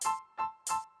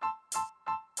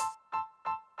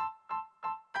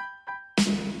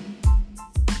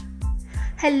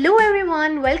Hello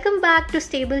everyone, welcome back to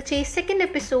Stable Chase second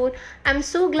episode. I'm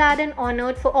so glad and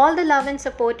honored for all the love and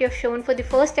support you've shown for the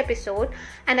first episode,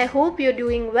 and I hope you're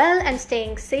doing well and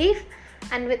staying safe.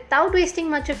 And without wasting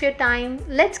much of your time,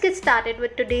 let's get started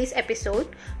with today's episode,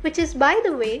 which is, by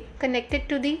the way, connected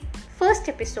to the first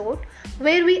episode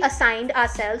where we assigned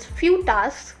ourselves few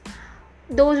tasks.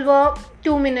 Those were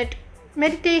 2-minute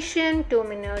meditation,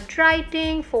 2-minute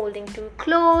writing, folding 2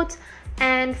 clothes,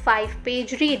 and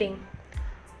 5-page reading.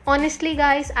 Honestly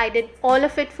guys, I did all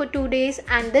of it for 2 days,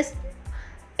 and this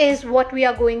is what we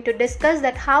are going to discuss,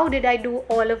 that how did I do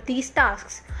all of these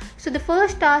tasks. So the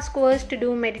first task was to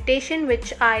do meditation,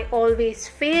 which I always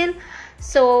fail.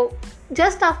 So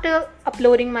just after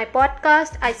uploading my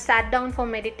podcast, I sat down for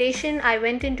meditation. I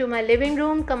went into my living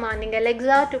room commanding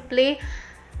Alexa to play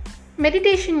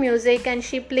meditation music, and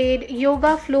she played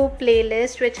Yoga Flow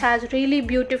playlist, which has really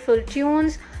beautiful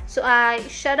tunes. So I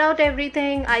shut out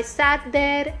everything, I sat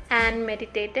there and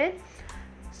meditated.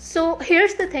 So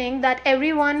here's the thing, that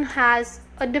everyone has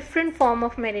a different form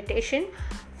of meditation.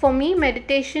 For me,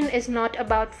 meditation is not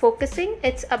about focusing,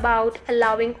 it's about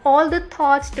allowing all the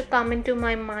thoughts to come into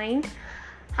my mind.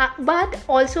 But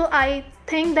also I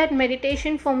think that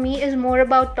meditation for me is more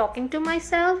about talking to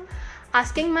myself,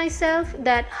 asking myself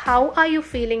that how are you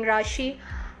feeling, Rashi?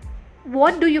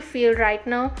 What do you feel right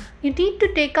now? You need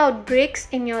to take out breaks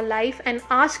in your life and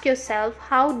ask yourself,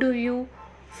 how do you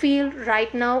feel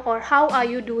right now, or how are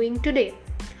you doing today?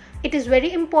 It is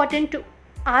very important to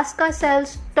ask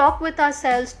ourselves, talk with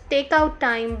ourselves, take out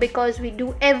time, because we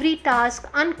do every task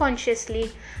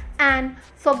unconsciously and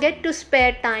forget to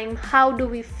spare time. How do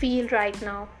we feel right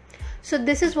now? So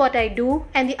this is what I do.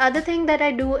 And the other thing that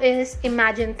I do is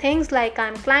imagine things like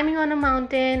I'm climbing on a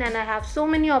mountain and I have so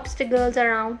many obstacles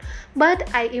around, but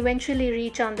I eventually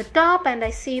reach on the top and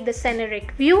I see the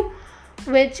scenic view,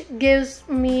 which gives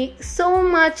me so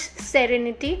much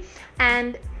serenity.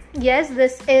 And yes,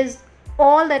 this is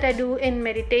all that I do in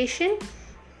meditation.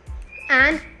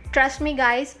 And trust me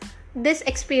guys, this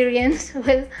experience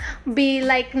will be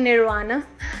like nirvana.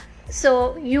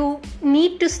 So you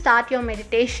need to start your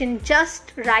meditation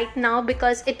just right now,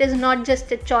 because it is not just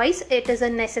a choice, it is a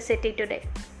necessity today.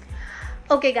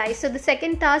 Okay guys, so the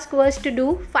second task was to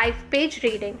do 5-page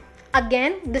reading.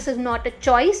 Again, this is not a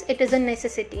choice, it is a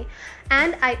necessity,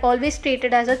 and I always treat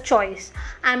it as a choice.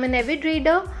 I'm an avid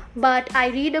reader, but I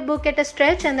read a book at a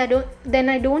stretch and I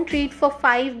don't read for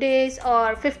 5 days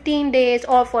or 15 days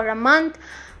or for a month,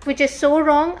 which is so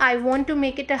wrong. I want to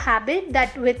make it a habit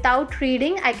that without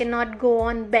reading I cannot go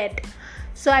on bed.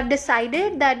 So I've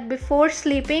decided that before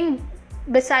sleeping,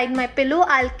 beside my pillow,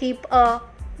 I'll keep a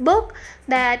book,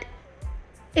 that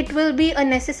it will be a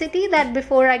necessity that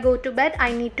before I go to bed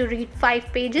I need to read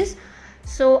 5 pages.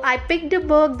 So I picked a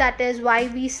book, that is Why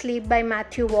We Sleep by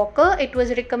Matthew Walker. It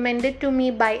was recommended to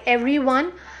me by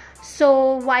everyone.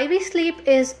 So Why We Sleep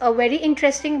is a very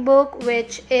interesting book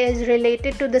which is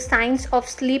related to the science of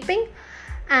sleeping,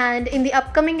 and in the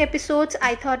upcoming episodes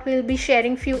I thought we'll be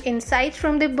sharing few insights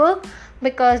from the book,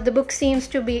 because the book seems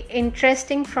to be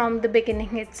interesting from the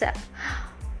beginning itself.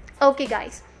 Okay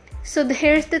guys, so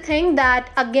here's the thing, that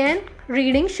again,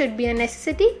 reading should be a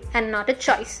necessity and not a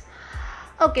choice.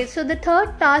 Okay, so the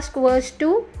third task was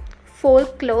to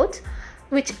fold clothes,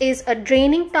 which is a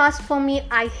draining task for me.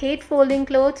 I hate folding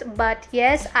clothes, but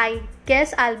yes, I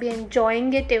guess I'll be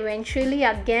enjoying it eventually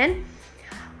again.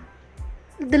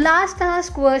 The last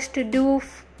task was to do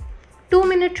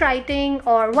 2-minute writing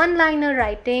or one-liner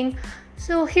writing.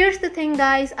 So here's the thing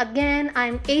guys, again,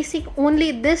 I'm acing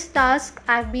only this task.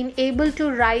 I've been able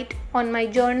to write on my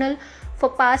journal for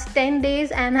past 10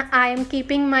 days and I am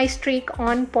keeping my streak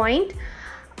on point.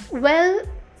 Well,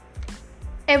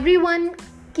 everyone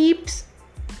keeps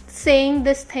saying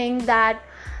this thing, that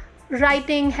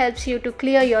writing helps you to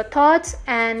clear your thoughts,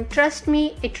 and trust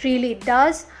me, it really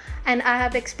does, and I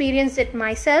have experienced it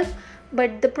myself.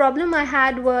 But the problem I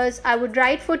had was I would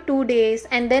write for 2 days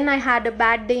and then I had a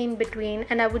bad day in between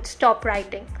and I would stop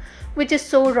writing, which is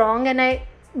so wrong, and I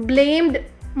blamed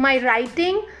my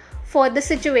writing for the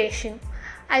situation.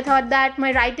 I thought that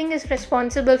my writing is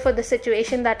responsible for the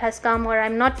situation that has come, or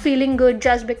I'm not feeling good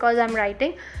just because I'm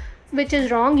writing, which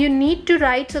is wrong. You need to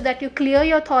write so that you clear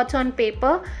your thoughts on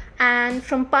paper. And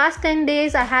from past 10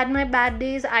 days, I had my bad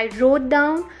days, I wrote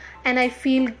down and I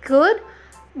feel good,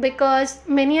 because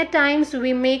many a times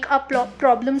we make a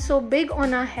problem so big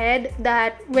on our head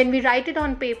that when we write it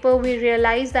on paper, we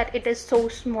realize that it is so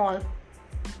small.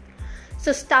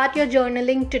 So start your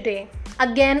journaling today.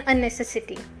 Again, a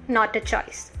necessity, not a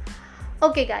choice.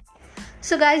 Okay guys,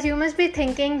 So, guys, you must be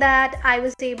thinking that I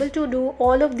was able to do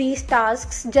all of these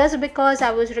tasks just because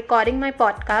I was recording my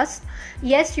podcast.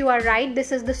 Yes, you are right.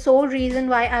 This is the sole reason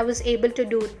why I was able to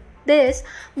do this,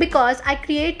 because I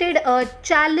created a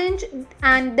challenge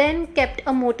and then kept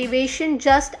a motivation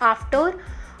just after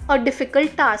a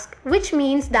difficult task, which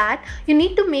means that you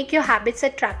need to make your habits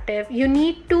attractive. You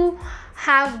need to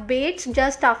have baits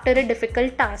just after a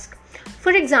difficult task.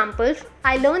 For example,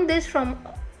 I learned this from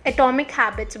Atomic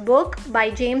Habits book by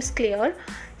James Clear.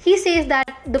 He says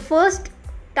that the first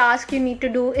task you need to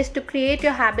do is to create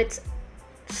your habits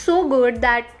so good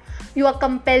that you are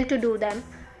compelled to do them.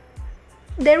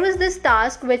 There was this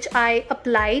task which I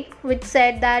applied, which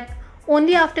said that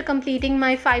only after completing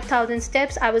my 5,000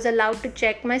 steps I was allowed to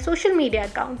check my social media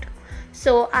account.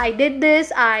 So I did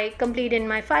this, I completed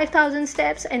my 5,000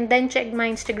 steps and then checked my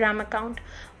Instagram account,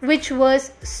 which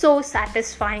was so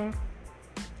satisfying.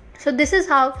 So this is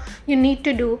how you need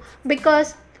to do,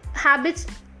 because habits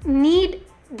need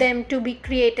them to be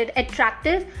created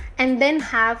attractive and then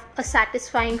have a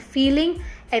satisfying feeling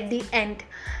at the end.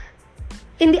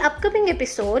 In the upcoming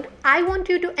episode, I want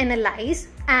you to analyze,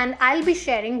 and I'll be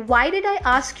sharing why did I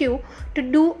ask you to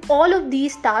do all of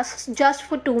these tasks just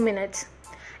for 2 minutes.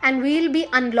 And we'll be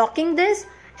unlocking this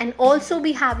and also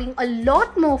be having a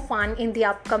lot more fun in the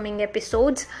upcoming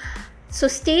episodes. So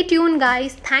stay tuned,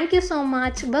 guys. Thank you so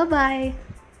much. Bye bye.